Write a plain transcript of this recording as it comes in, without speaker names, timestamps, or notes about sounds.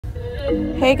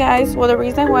Hey guys, well the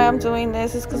reason why I'm doing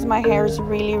this is because my hair is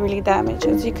really damaged.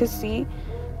 As you can see,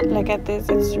 look at this,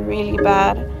 it's really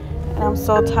bad and I'm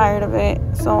so tired of it.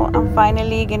 So I'm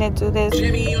finally gonna do this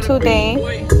today.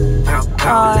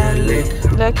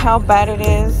 Look how bad it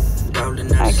is.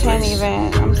 I can't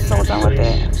even, I'm so done with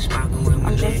it.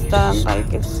 I'm just done.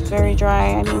 Like, it's very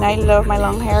dry. I mean, I love my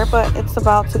long hair, but it's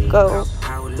about to go.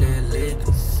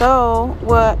 So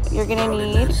what you're gonna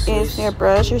need is your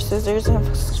brush, your scissors, and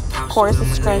of course a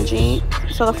scrunchie.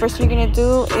 So the first thing you're gonna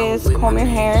do is comb your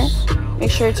hair.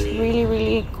 Make sure it's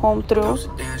really combed through,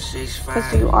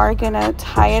 because you are gonna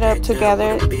tie it up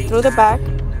together through the back.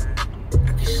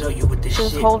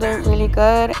 Just hold it really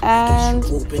good, and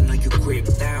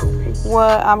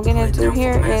what I'm gonna do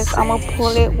here is I'm gonna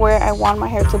pull it where I want my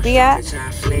hair to be at,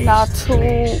 not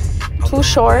too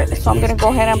short. So I'm gonna go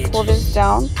ahead and pull this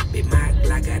down.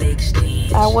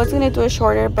 I was gonna do it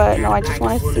shorter, but no, I just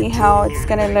want to see how it's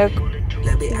gonna look.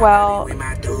 Well,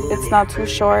 it's not too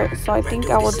short, so I think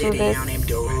I will do this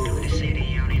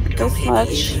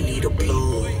much.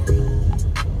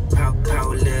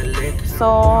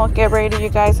 So get ready, you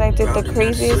guys. I did the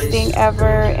craziest thing ever,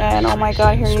 and oh my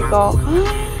god, here you go.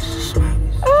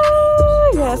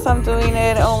 Yes, I'm doing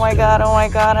it. Oh my god,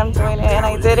 I'm doing it, and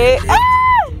I did it.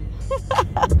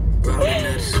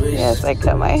 Yes, I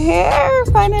cut my hair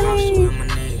finally.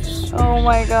 Oh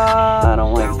my god,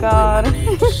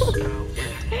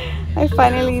 I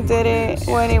finally did it.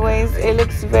 Well, anyways, it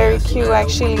looks very cute. I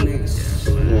actually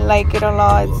like it a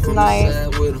lot. It's nice.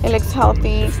 It looks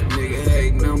healthy.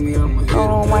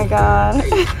 Oh my god.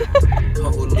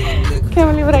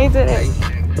 Can't believe it, I did it.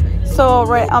 So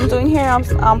right, I'm doing here,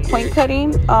 I'm point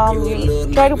cutting. You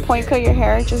try to point cut your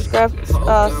hair. Just grab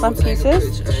some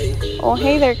pieces. Oh,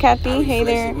 hey there, Kathy. Hey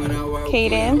there,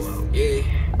 Cadence.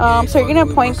 So you're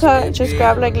gonna point cut. Just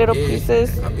grab like little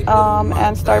pieces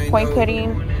and start point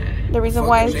cutting. The reason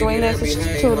why I'm doing this is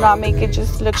just to not make it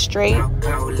just look straight.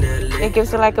 It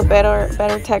gives it like a better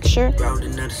texture.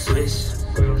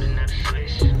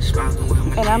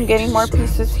 And I'm getting more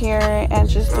pieces here and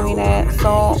just doing it.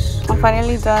 So I'm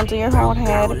finally done. Do your whole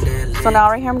head. So now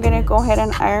right here I'm gonna go ahead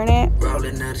and iron it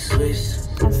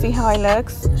and see how it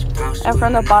looks. And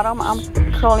from the bottom I'm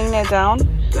curling it down.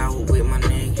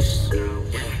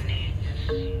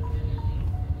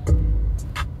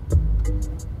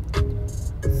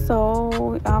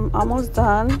 So I'm almost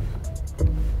done.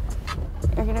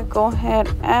 You're gonna go ahead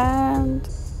and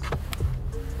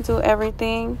do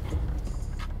everything.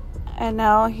 And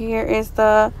now here's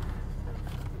the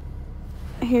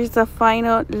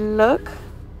final look.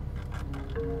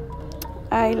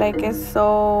 I like it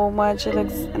so much. It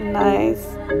looks nice.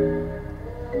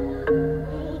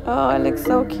 Oh, it looks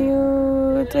so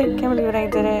cute. I can't believe I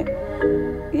did it.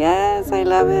 Yes, I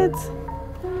love it.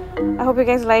 I hope you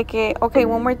guys like it. Okay,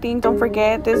 one more thing, don't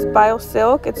forget this bio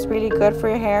silk. It's really good for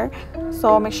your hair,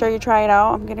 so make sure you try it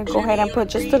out. I'm gonna go ahead and put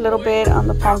just a little bit on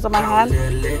the palms of my hand,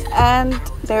 and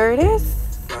there it is.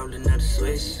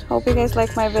 Hope you guys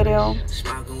like my video.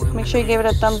 Make sure you give it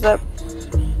a thumbs up.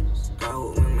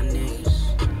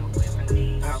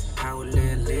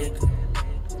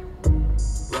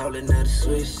 Rolling out the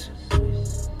Swiss,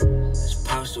 it's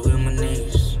posted with my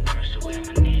knees.